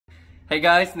Hey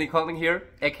guys, Nick Holding here,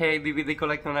 aka DVD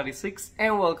Collector 96,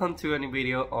 and welcome to a new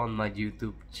video on my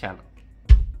YouTube channel.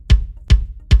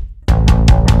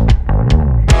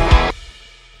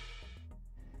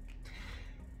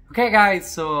 Okay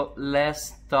guys, so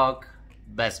let's talk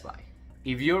Best Buy.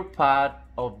 If you're part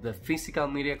of the physical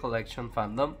media collection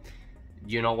fandom,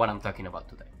 you know what I'm talking about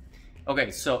today.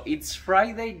 Okay, so it's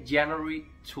Friday, January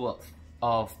 12th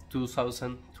of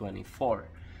 2024.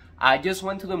 I just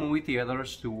went to the movie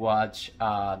theaters to watch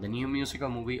the new musical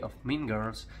movie of Mean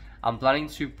Girls. I'm planning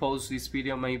to post this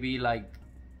video maybe like,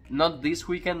 not this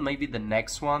weekend, maybe the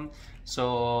next one.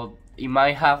 So it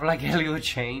might have like a little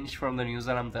change from the news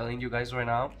that I'm telling you guys right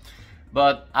now.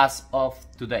 But as of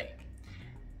today.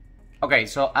 Okay,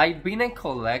 so I've been a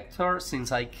collector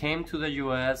since I came to the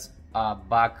US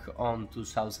back on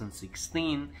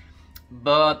 2016.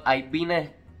 But I've been a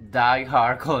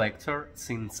die-hard collector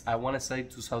since I want to say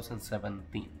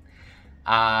 2017.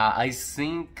 I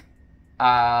think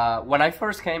when I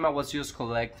first came, I was just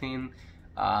collecting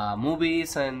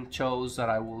movies and shows that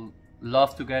I would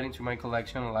love to get into my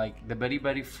collection. Like the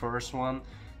very first one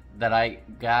that I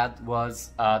got was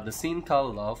The Scene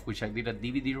Called Love, which I did a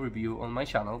DVD review on my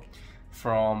channel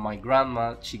from my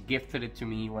grandma. She gifted it to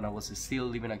me when I was still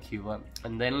living in Cuba,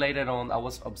 and then later on I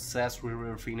was obsessed with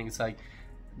River Phoenix. Like,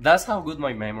 that's how good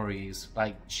my memory is.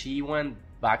 Like, she went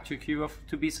back to Cuba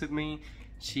to visit me.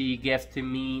 She gifted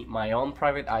me my own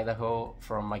private Idaho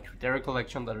from my Criteria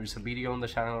collection. There is a video on the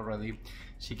channel already.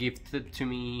 She gifted to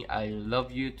me I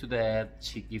Love You to Death.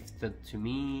 She gifted to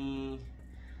me,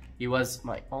 it was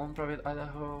my own private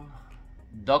Idaho,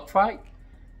 Dogfight,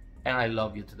 and I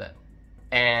Love You to Death,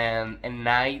 and A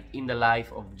Night in the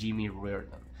Life of Jimmy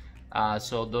Reardon.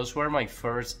 So those were my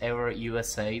first ever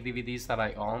USA DVDs that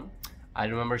I owned. I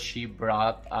remember she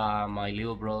brought my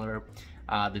little brother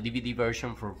the DVD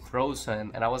version for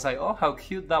Frozen, and I was like, oh, how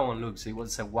cute that one looks. It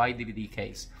was a white DVD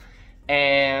case.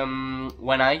 And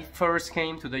when I first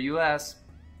came to the US,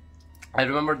 I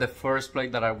remember the first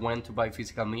place that I went to buy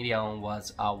physical media on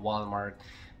was Walmart,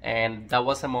 and that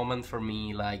was a moment for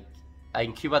me. Like,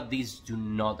 in Cuba, these do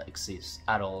not exist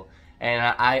at all. And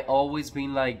I always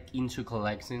been like into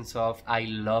collecting stuff. I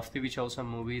love TV shows and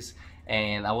movies,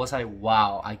 and I was like,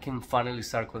 wow, I can finally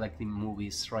start collecting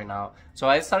movies right now. So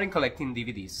I started collecting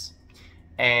DVDs,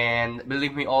 and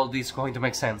believe me, all this is going to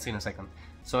make sense in a second.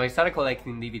 So I started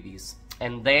collecting DVDs,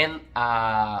 and then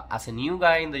as a new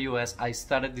guy in the US, I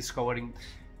started discovering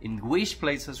in which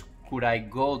places could I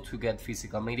go to get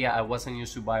physical media. I wasn't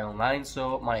used to buy online,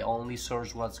 so my only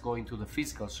source was going to the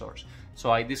physical source. So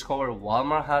I discovered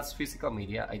Walmart has physical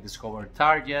media, I discovered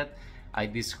Target, I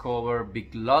discovered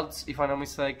Big Lots if I'm not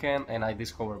mistaken, and I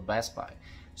discovered Best Buy.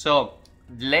 So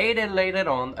later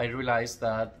on, I realized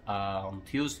that on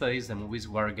Tuesdays the movies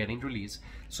were getting released.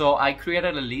 So I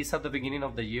created a list at the beginning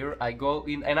of the year. I go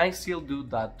in, and I still do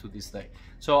that to this day.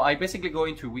 So I basically go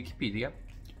into Wikipedia,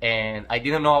 and I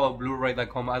didn't know about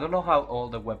Blu-ray.com. I don't know how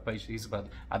old the webpage is, but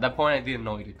at that point I didn't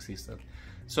know it existed.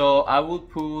 So I will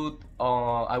put,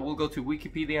 I will go to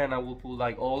Wikipedia, and I will put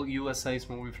like all USA's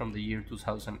movies from the year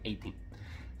 2018.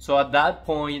 So at that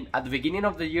point, at the beginning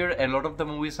of the year, a lot of the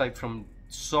movies, like from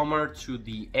summer to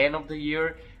the end of the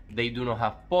year, they do not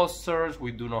have posters,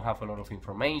 we do not have a lot of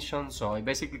information. So I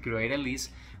basically create a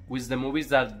list with the movies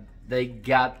that they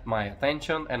got my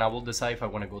attention, and I will decide if I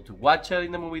want to go to watch it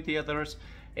in the movie theaters,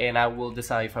 and I will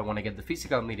decide if I want to get the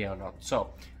physical media or not. So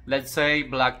let's say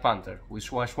Black Panther,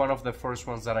 which was one of the first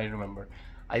ones that I remember.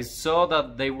 I saw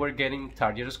that they were getting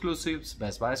Target exclusives,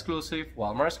 Best Buy exclusive,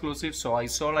 Walmart exclusive, so I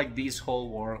saw like this whole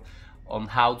world on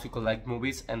how to collect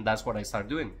movies, and that's what I started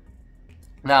doing.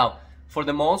 Now, for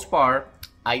the most part,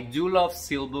 I do love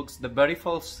steelbooks. The very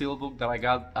first steelbook that I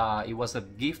got, it was a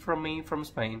gift from me from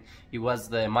Spain. It was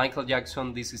the Michael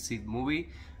Jackson This Is It movie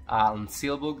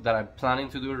steelbook that I'm planning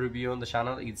to do a review on the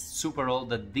channel. It's super old.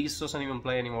 The disc doesn't even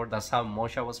play anymore. That's how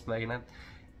much I was playing it.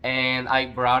 And I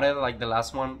brought it like the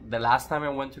last time I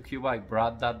went to Cuba, I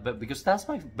brought that, but because that's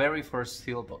my very first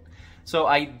steelbook. So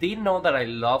I did know that I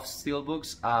love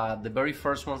steelbooks. The very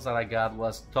first ones that I got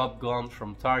was Top Gun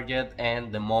from Target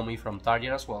and The Mummy from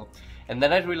Target as well. And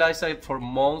then I realized that for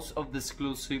most of the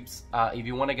exclusives, if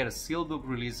you want to get a steelbook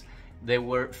release, they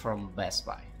were from Best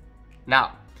Buy.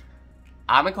 Now,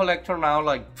 I'm a collector now,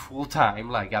 like full time.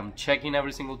 Like, I'm checking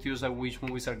every single Tuesday which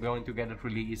movies are going to get a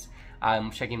release.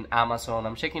 I'm checking Amazon,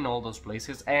 I'm checking all those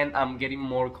places, and I'm getting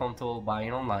more comfortable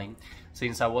buying online.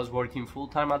 Since I was working full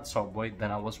time at Subway, then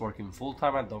I was working full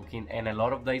time at Dunkin', and a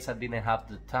lot of days I didn't have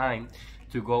the time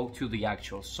to go to the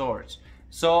actual source.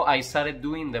 So I started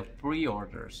doing the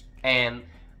pre-orders, and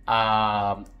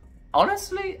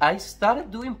Honestly, I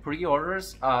started doing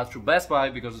pre-orders through Best Buy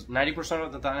because 90%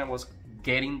 of the time I was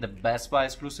getting the Best Buy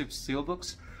exclusive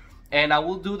steelbooks, and I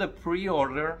will do the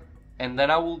pre-order and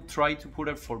then I will try to put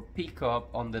it for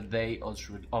pickup on the day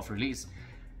of release.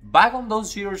 Back on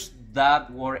those years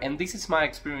that were, and this is my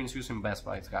experience using Best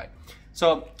Buy, guys.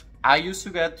 So I used to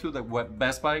get to the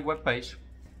Best Buy webpage.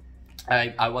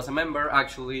 I was a member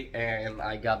actually, and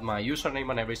I got my username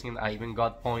and everything. I even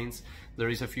got points. There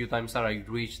is a few times that I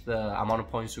reached the amount of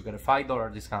points to get a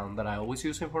 $5 discount that I always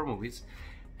use for movies.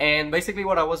 And basically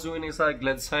what I was doing is like,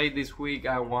 let's say this week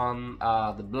I want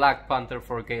the Black Panther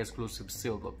 4K exclusive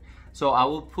steelbook. So I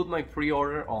will put my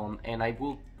pre-order on and I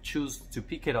will choose to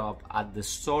pick it up at the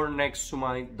store next to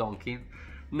my Dunkin'.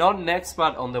 Not next,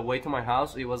 but on the way to my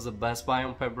house. It was the Best Buy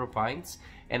on Pembroke Pines,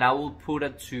 and I will put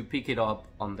it to pick it up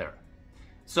on there.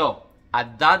 So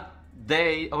at that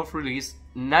day of release,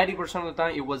 90% of the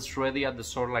time it was ready at the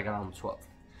store like around 12.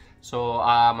 So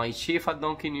my shift at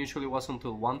Dunkin' usually was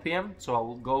until 1 p.m. So I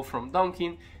would go from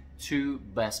Dunkin' to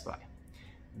Best Buy.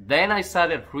 Then I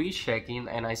started rechecking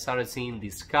and I started seeing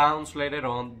discounts later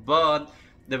on. But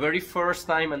the very first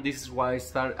time, and this is why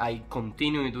I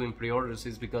continue doing pre-orders,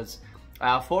 is because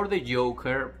for the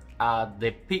Joker,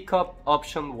 the pickup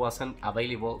option wasn't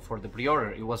available for the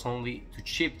pre-order. It was only to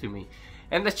ship to me.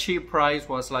 And the cheap price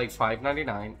was like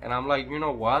 $5.99, and I'm like, you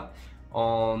know what?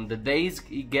 On the days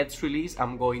it gets released,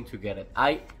 I'm going to get it.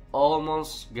 I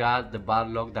almost got the bad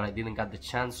luck that I didn't get the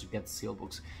chance to get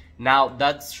steelbooks. Now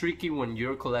that's tricky when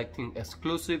you're collecting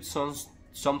exclusives.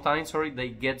 Sometimes, they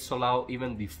get sold out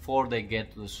even before they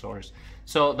get to the stores.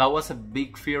 So that was a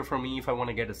big fear for me if I want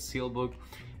to get a steelbook,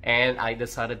 and I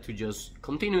decided to just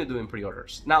continue doing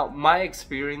pre-orders. Now my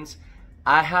experience,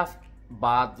 I have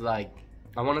bought like,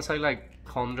 I want to say like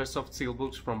hundreds of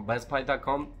steelbooks from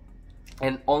bestbuy.com,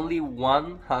 and only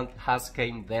one has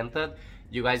came dented.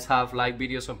 You guys have live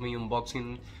videos of me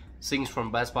unboxing things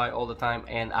from Best Buy all the time,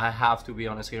 and I have to be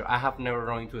honest here, I have never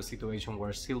run into a situation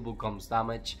where steelbook comes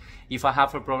damaged. If I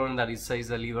have a problem that it says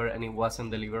deliver and it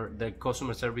wasn't delivered, the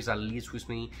customer service, at least with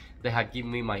me, they have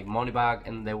given me my money back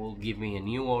and they will give me a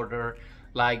new order.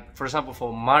 Like for example,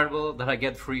 for Marvel, that I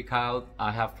get freaked out,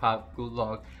 I have had good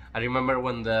luck. I remember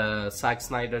when the Zack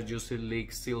Snyder Justice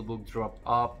League steelbook dropped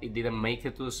up, it didn't make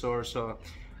it to the store, so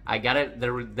I got it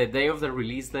the day of the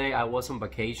release day. I was on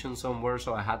vacation somewhere,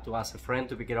 so I had to ask a friend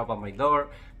to pick it up at my door,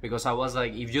 because I was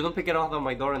like, if you don't pick it up at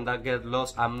my door and that gets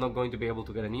lost, I'm not going to be able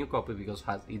to get a new copy because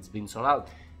it's been sold out.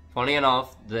 Funny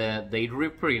enough, they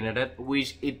reprinted it,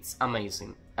 which it's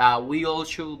amazing. We all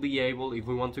should be able, if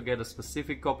we want to get a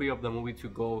specific copy of the movie, to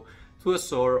go to a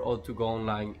store or to go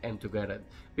online and to get it.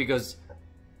 Because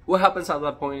what happens at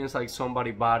that point is like somebody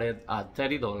bought it at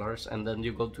 $30 and then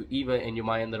you go to eBay and you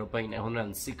might end up paying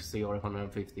 $160 or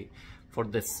 $150 for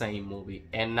the same movie.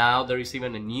 And now there is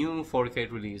even a new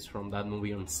 4K release from that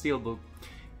movie on steelbook,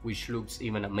 which looks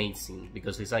even amazing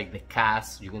because it's like the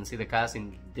cast. You can see the cast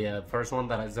in the first one,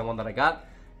 that is the one that I got.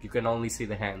 You can only see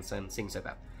the hands and things like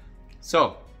that.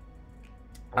 So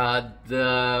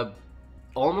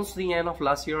almost the end of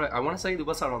last year, I want to say it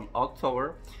was around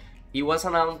October, it was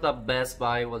announced that Best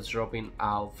Buy was dropping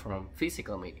out from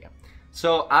physical media.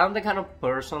 So I'm the kind of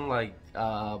person, like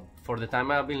for the time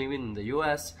I've been living in the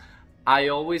US, I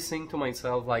always think to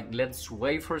myself like, let's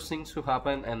wait for things to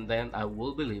happen and then I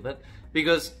will believe it.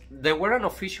 Because there weren't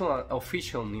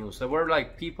official news. There were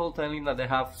like people telling that they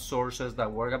have sources that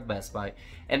work at Best Buy,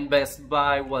 and Best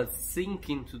Buy was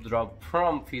thinking to drop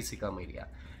from physical media.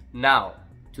 Now,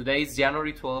 today is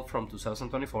January 12th from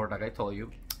 2024, like I told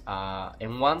you.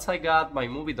 And once I got my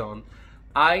movie done,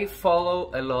 I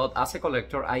follow a lot as a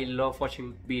collector. I love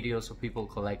watching videos of people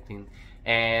collecting,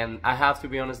 and I have to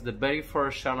be honest, the very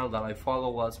first channel that I follow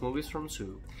was Movies from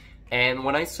Sue. And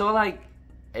when I saw like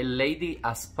a lady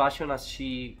as passionate as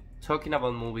she talking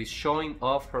about movies, showing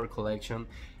off her collection,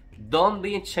 don't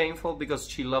be shameful because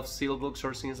she loves steelbooks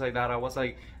or things like that, I was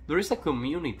like, there is a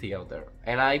community out there.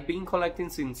 And I've been collecting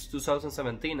since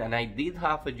 2017, and I did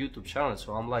have a YouTube channel,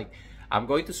 so I'm like, I'm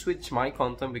going to switch my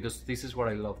content because this is what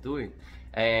I love doing.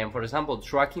 And for example,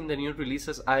 tracking the new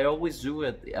releases, I always do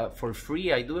it for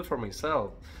free. I do it for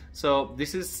myself. So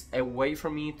this is a way for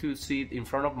me to sit in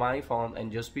front of my phone and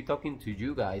just be talking to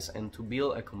you guys and to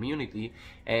build a community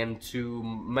and to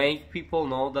make people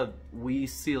know that we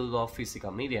still love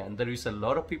physical media. And there is a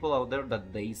lot of people out there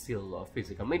that they still love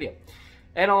physical media.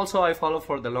 And also I follow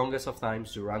for the longest of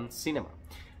times Doral Cinema.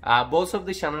 Both of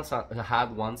the channels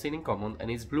had one thing in common,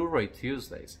 and it's Blu-ray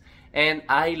Tuesdays. And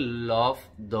I love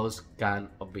those kind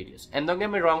of videos. And don't get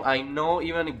me wrong, I know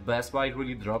even if Best Buy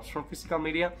really drops from physical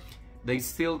media, they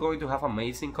still going to have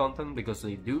amazing content because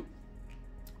they do.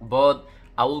 But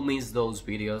I will miss those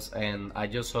videos. And I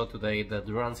just saw today that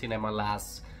Doral Cinema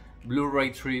last Blu-ray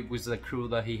trip with the crew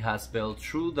that he has built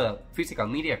through the physical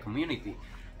media community,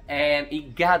 and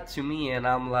it got to me, and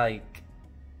I'm like,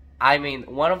 I mean,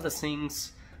 one of the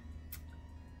things,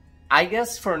 I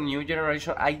guess for new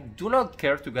generation, I do not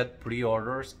care to get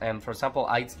pre-orders. And for example,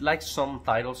 I like some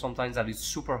titles sometimes that is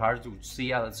super hard to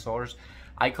see at the source.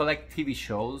 I collect TV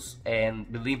shows, and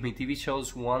believe me, TV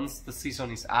shows, once the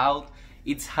season is out,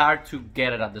 it's hard to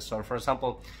get it at the store. For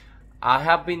example, I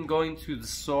have been going to the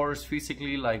stores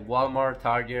physically, like Walmart,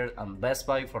 Target, and Best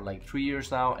Buy for like 3 years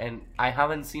now, and I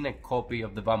haven't seen a copy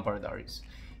of The Vampire Diaries,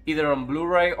 either on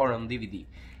Blu-ray or on DVD.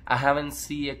 I haven't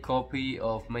seen a copy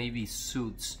of maybe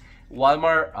Suits.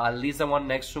 Walmart, at least the one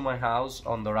next to my house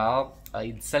on Doral,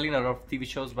 it's selling a lot of TV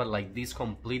shows, but like these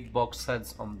complete box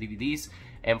sets on DVDs.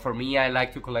 And for me, I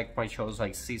like to collect my shows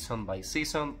like season by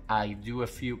season. I do a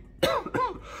few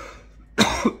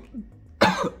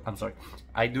I'm sorry,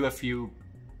 I do a few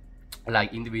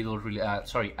like individual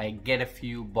I get a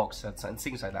few box sets and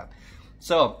things like that.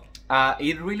 So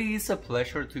it really is a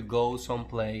pleasure to go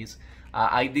someplace.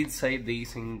 I did say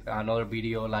this in another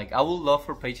video, like I would love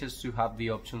for pages to have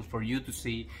the options for you to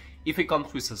see if it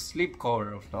comes with a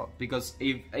slipcover or not, because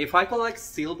if I collect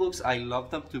steelbooks, I love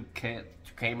them to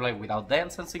came like without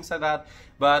dents and things like that.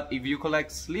 But if you collect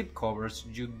slipcovers,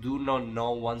 you do not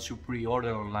know once you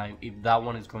pre-order online if that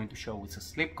one is going to show with a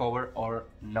slipcover or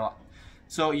not.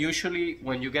 So usually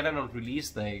when you get it on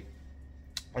release day,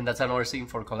 and that's another thing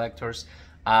for collectors,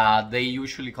 they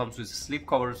usually comes with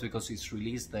slipcovers because it's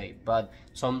release day. But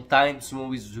sometimes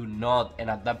movies do not, and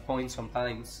at that point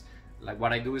sometimes, like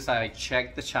what I do is I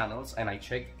check the channels and I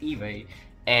check eBay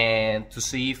and to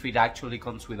see if it actually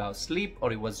comes without slip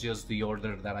or it was just the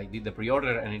order that I did the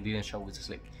pre-order and it didn't show with the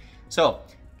slip. So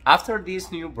after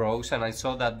this new browse and I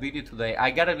saw that video today,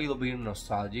 I got a little bit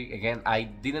nostalgic. Again, I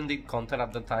didn't do content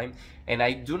at the time, and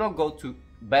I do not go to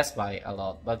Best Buy a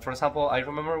lot. But for example, I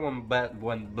remember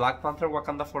when Black Panther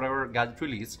Wakanda Forever got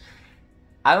released,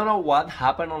 I don't know what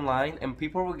happened online, and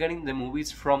people were getting the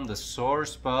movies from the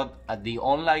source, but the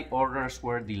online orders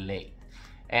were delayed.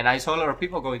 And I saw a lot of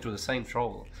people going through the same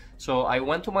trouble. So I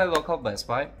went to my local Best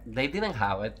Buy, they didn't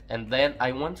have it, and then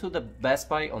I went to the Best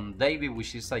Buy on Davie,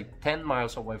 which is like 10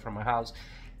 miles away from my house,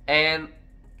 and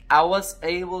I was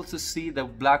able to see the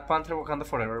Black Panther Wakanda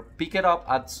Forever, pick it up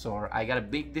at the store. I got a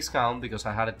big discount because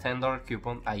I had a $10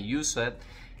 coupon, I used it,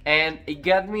 and it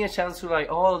got me a chance to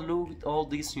like, oh, look at all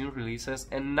these new releases,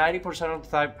 and 90% of the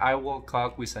time I walk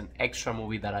out with an extra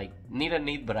movie that I didn't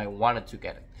need, but I wanted to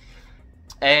get it.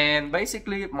 And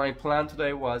basically my plan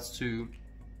today was to,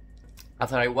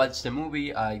 after I watched the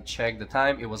movie, I checked the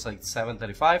time, it was like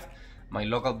 7:35. My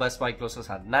local Best Buy closes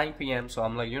at 9 p.m. So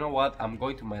I'm like, you know what, I'm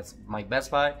going to my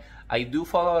Best Buy. I do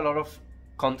follow a lot of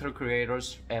content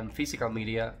creators and physical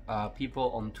media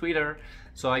people on Twitter.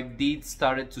 So I did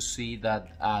started to see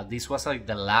that this was like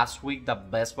the last week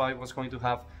that Best Buy was going to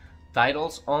have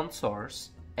titles on source.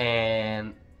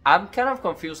 And I'm kind of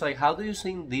confused, like how do you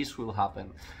think this will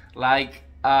happen? Like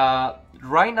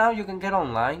right now you can get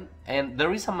online and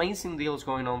there is amazing deals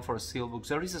going on for steelbooks.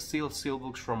 There is a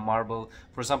steelbooks from Marvel.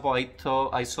 For example,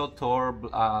 I saw Thor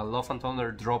Love and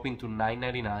Thunder dropping to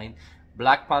 $9.99,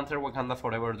 Black Panther Wakanda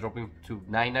Forever dropping to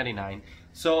 $9.99.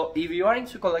 So if you are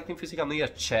into collecting physical media,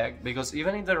 check, because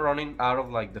even if they're running out of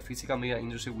like the physical media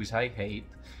industry, which I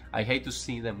hate to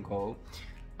see them go,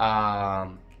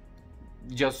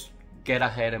 just get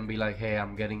ahead and be like, hey,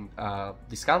 I'm getting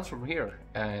discounts from here,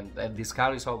 and a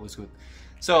discount is always good.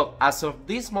 So as of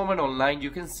this moment online,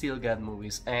 you can still get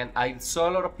movies, and I saw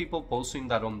a lot of people posting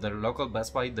that on their local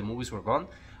Best Buy the movies were gone.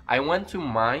 I went to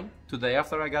mine today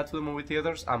after I got to the movie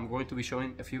theaters. I'm going to be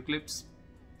showing a few clips,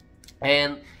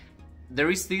 and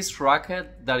there is this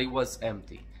racket that it was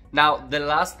empty. Now the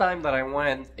last time that I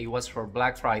went, it was for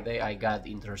Black Friday. I got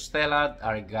Interstellar,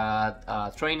 I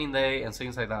got Training Day and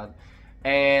things like that.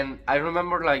 And I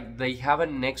remember like they have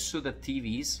it next to the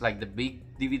TVs, like the big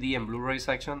DVD and Blu-ray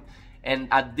section, and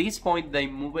at this point they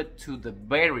move it to the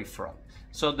very front.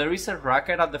 So there is a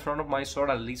racket at the front of my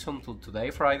store, at least until today,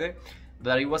 Friday,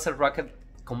 that it was a racket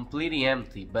completely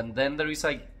empty. But then there is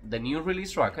like the new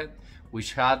release racket,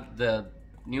 which had the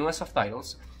newest of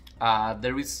titles.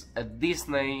 There is a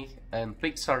Disney and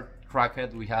Pixar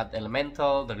racket. We had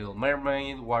Elemental, The Little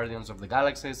Mermaid, Guardians of the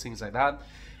Galaxy, things like that.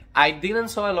 I didn't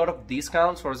saw a lot of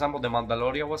discounts. For example, The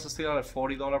Mandalorian was still at a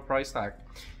 $40 price tag.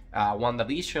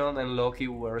 WandaVision and Loki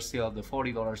were still at the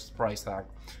 $40 price tag.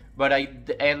 But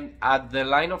and at the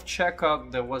line of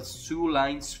checkout, there was 2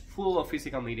 lines full of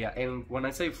physical media. And when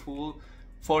I say full,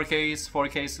 4Ks,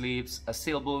 4K slips,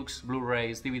 steelbooks,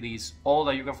 Blu-rays, DVDs, all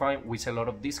that you can find with a lot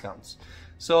of discounts.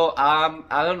 So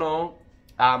I don't know.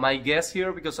 My guess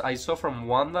here, because I saw from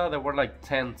Wanda there were like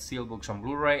 10 steelbooks on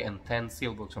Blu-ray and 10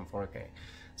 steelbooks on 4K.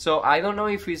 So I don't know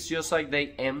if it's just like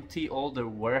they empty all their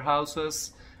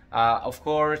warehouses. Of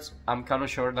course, I'm kind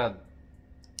of sure that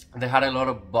they had a lot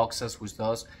of boxes with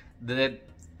those.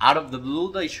 Out of the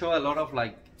blue, they show a lot of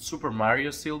like Super Mario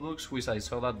steelbooks, which I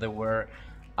saw that they were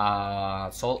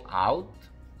sold out.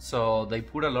 So they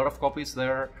put a lot of copies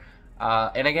there.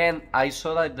 And again, I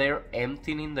saw that they're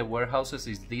emptying the warehouses.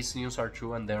 If these news are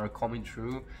true and they are coming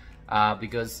true,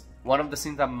 because one of the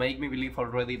things that make me believe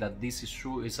already that this is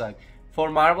true is like, for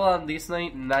Marvel and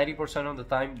Disney, 90% of the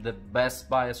time, the Best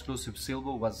Buy exclusive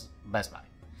steelbook was Best Buy.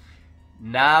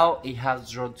 Now it has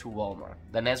dropped to Walmart.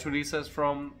 The next releases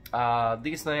from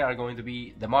Disney are going to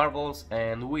be the Marvels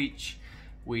and which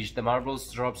the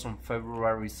Marvels drops on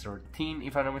February 13,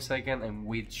 if I'm not mistaken, and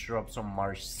which drops on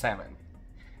March 7.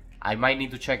 I might need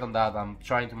to check on that. I'm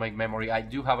trying to make memory. I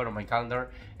do have it on my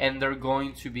calendar, and they're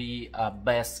going to be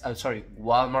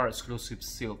Walmart exclusive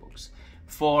steelbooks.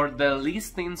 For the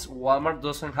listings, Walmart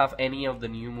doesn't have any of the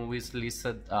new movies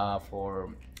listed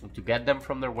to get them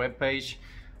from their webpage.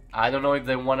 I don't know if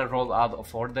they want to roll out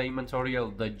for the inventory or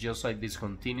they just like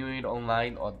discontinue it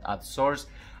online or at source.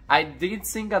 I did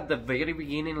think at the very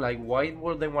beginning, like, why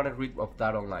would they want to read of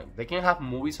that online? They can have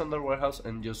movies on their warehouse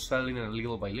and just selling it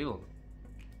little by little.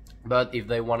 But if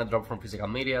they want to drop from physical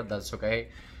media, that's okay.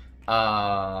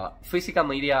 Physical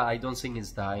media, I don't think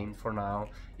is dying for now.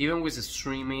 Even with the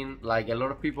streaming, like a lot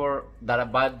of people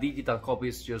that buy digital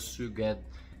copies just to get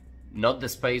not the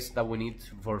space that we need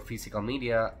for physical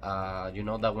media. You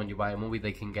know that when you buy a movie,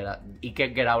 it can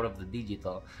get out of the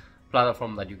digital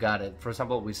platform that you got it. For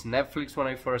example, with Netflix, when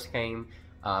I first came,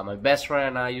 my best friend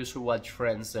and I used to watch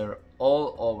Friends. They're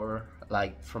all over,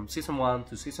 like from season 1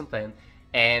 to season 10,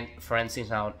 and Friends is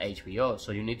now on HBO.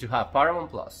 So you need to have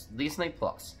Paramount Plus, Disney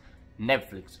Plus,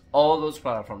 Netflix, all those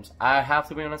platforms. I have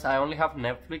to be honest, I only have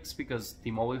Netflix because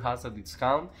T-Mobile has a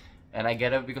discount, and I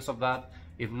get it because of that.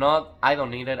 If not, I don't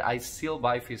need it. I still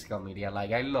buy physical media.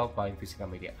 Like, I love buying physical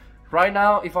media. Right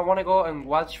now, if I want to go and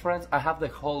watch Friends, I have the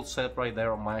whole set right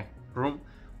there on my room,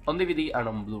 on DVD and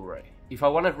on Blu-ray. If I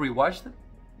want to rewatch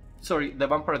the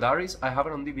Vampire Diaries, I have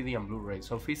it on DVD and Blu-ray.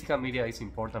 So physical media is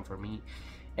important for me,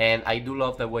 and I do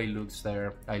love the way it looks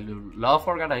there. I love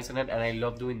organizing it, and I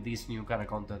love doing this new kind of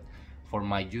content for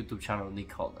my YouTube channel,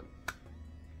 Nick Holden.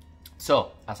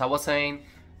 So, as I was saying,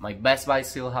 my Best Buy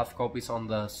still have copies on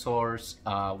the source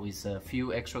with a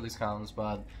few extra discounts,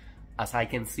 but as I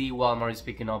can see, Walmart is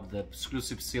picking up the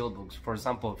exclusive steelbooks. For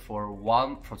example, for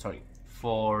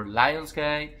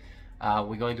Lionsgate,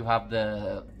 we're going to have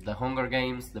the Hunger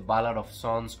Games, the Ballad of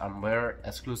Sons and Bear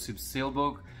exclusive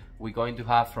steelbook. We're going to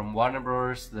have from Warner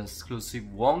Bros. The exclusive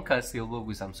Wonka steelbook,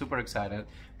 which I'm super excited.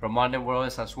 From Warner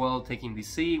Bros. As well, taking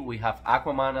DC, we have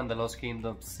Aquaman and the Lost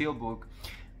Kingdom steelbook.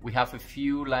 We have a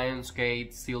few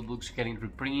Lionsgate steelbooks getting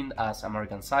reprinted as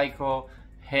American Psycho,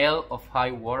 Hell of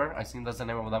High Water. I think that's the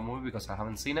name of that movie because I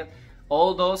haven't seen it.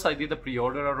 All those I did the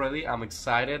pre-order already. I'm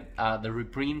excited. The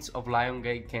reprints of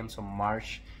Lionsgate came on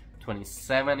March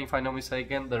 27, if I'm not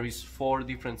mistaken. There is 4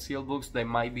 different steelbooks. They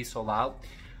might be sold out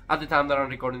at the time that I'm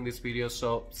recording this video,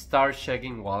 so start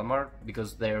checking Walmart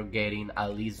because they're getting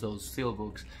at least those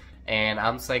steelbooks. And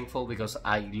I'm thankful because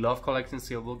I love collecting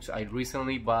steelbooks. I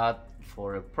recently bought,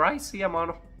 for a pricey amount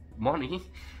of money,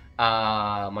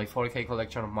 my 4K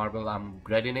collection of Marvel. I'm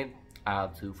upgrading it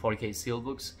to 4K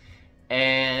steelbooks.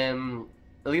 And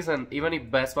listen, even if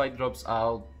Best Buy drops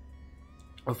out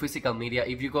of physical media,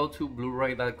 if you go to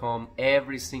Blu-ray.com,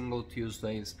 every single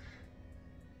Tuesdays,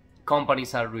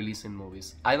 companies are releasing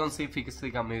movies. I don't see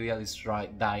physical media is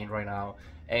dying right now.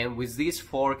 And with this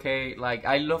 4K, like,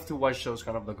 I love to watch those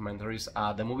kind of documentaries.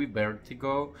 The movie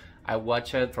Vertigo, I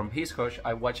watch it from his coach.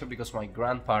 I watch it because my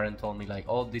grandparent told me, like,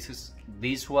 oh, this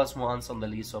was once on the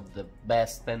list of the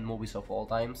best 10 movies of all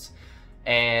times.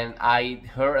 And I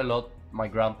heard a lot my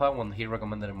grandpa when he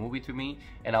recommended a movie to me,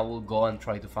 and I will go and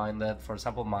try to find it. For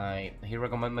example, he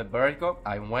recommended Vertigo.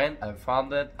 I went, I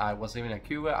found it. I was living in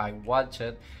Cuba. I watched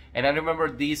it, and I remember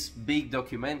this big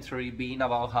documentary being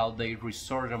about how they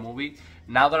restored the movie.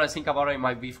 Now that I think about it, it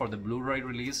might be for the Blu-ray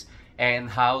release, and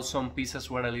how some pieces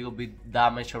were a little bit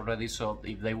damaged already. So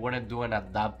if they weren't doing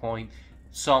at that point,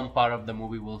 some part of the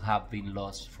movie will have been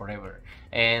lost forever.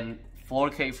 And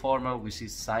 4K format, which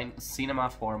is cinema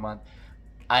format,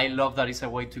 I love that it's a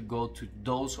way to go to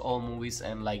those old movies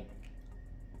and like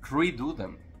redo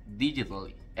them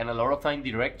digitally. And a lot of time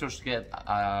directors get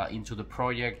into the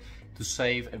project to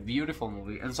save a beautiful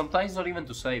movie, and sometimes not even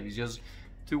to save, it's just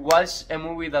to watch a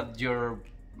movie that your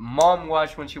mom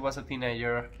watched when she was a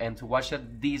teenager, and to watch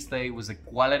it this day with the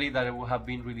quality that it would have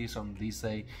been released on this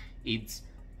day, it's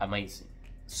amazing.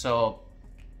 So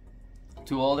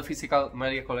to all the physical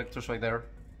media collectors right there,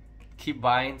 keep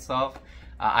buying stuff.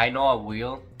 I know I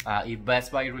will. If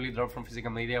Best Buy really dropped from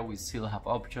physical media, we still have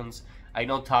options. I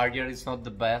know Target is not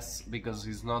the best because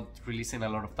it's not releasing a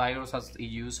lot of titles as it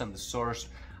used, and the stores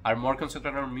are more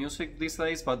concentrated on music these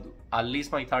days, but at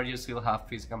least my Target still have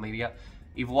physical media.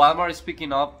 If Walmart is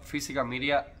picking up physical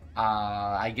media,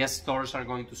 I guess stores are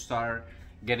going to start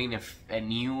getting a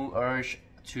new urge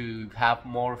to have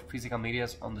more physical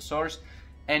medias on the stores.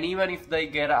 And even if they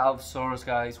get outsourced,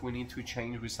 guys, we need to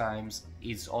change regimes.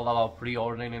 It's all about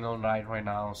pre-ordering it online right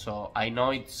now. So I know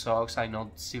it sucks. I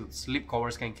know slip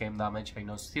covers can came damaged. I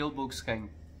know steelbooks can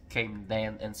came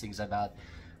dent and things like that.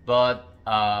 But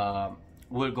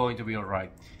we're going to be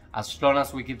alright. As long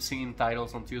as we keep seeing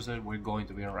titles on Tuesday, we're going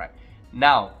to be alright.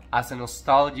 Now, as a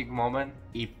nostalgic moment,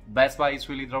 if Best Buy is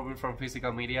really dropping from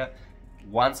physical media,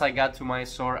 once I got to my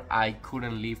store, I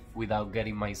couldn't live without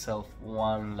getting myself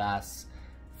one last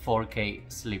 4K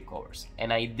slipcovers.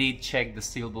 And I did check the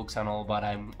steelbooks and all, but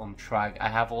I'm on track. I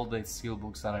have all the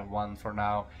steelbooks that I want for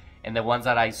now, and the ones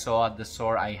that I saw at the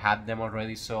store, I had them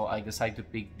already, so I decided to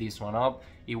pick this one up.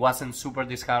 It wasn't super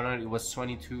discounted, it was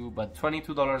 $22, but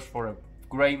 $22 for a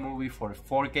great movie for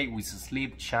 4K with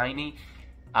sleep shiny,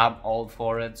 I'm all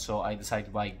for it. So I decided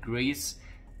to buy Grease.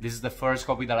 This is the first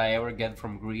copy that I ever get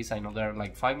from Grease. I know there are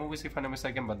like 5 movies if I'm not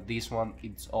mistaken, but this one,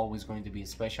 it's always going to be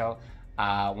special.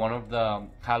 One of the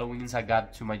Halloweens I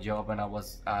got to my job, and I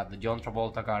was the John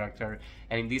Travolta character,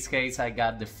 and in this case I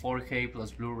got the 4K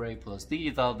plus Blu-ray plus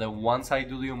digital. Then once I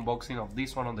do the unboxing of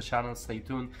this one on the channel, stay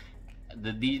tuned.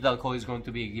 The digital code is going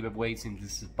to be a giveaway since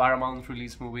this is Paramount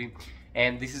release movie,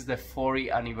 and this is the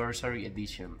 40th anniversary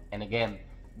edition. And again,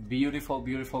 beautiful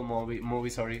movie,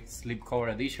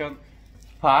 slipcover edition,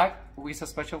 packed with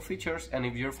special features. And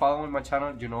if you're following my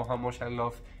channel, you know how much I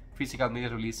love physical media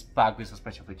release packed with a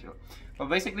special feature. But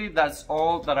basically, that's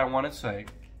all that I wanted to say.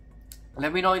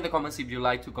 Let me know in the comments if you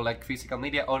like to collect physical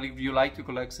media, or if you like to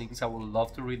collect things. I would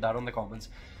love to read that on the comments,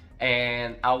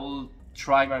 and I will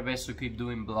try my best to keep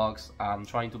doing vlogs. I'm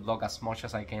trying to vlog as much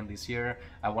as I can this year.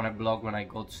 I want to vlog when I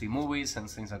go to see movies and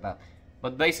things like that.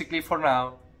 But basically, for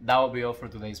now, that will be all for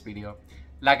today's video.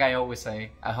 Like I always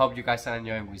say, I hope you guys are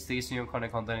enjoying with this new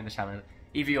content in the channel.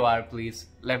 If you are, please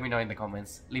let me know in the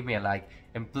comments, leave me a like,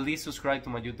 and please subscribe to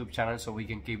my YouTube channel so we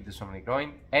can keep this family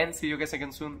growing. And see you guys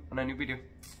again soon on a new video.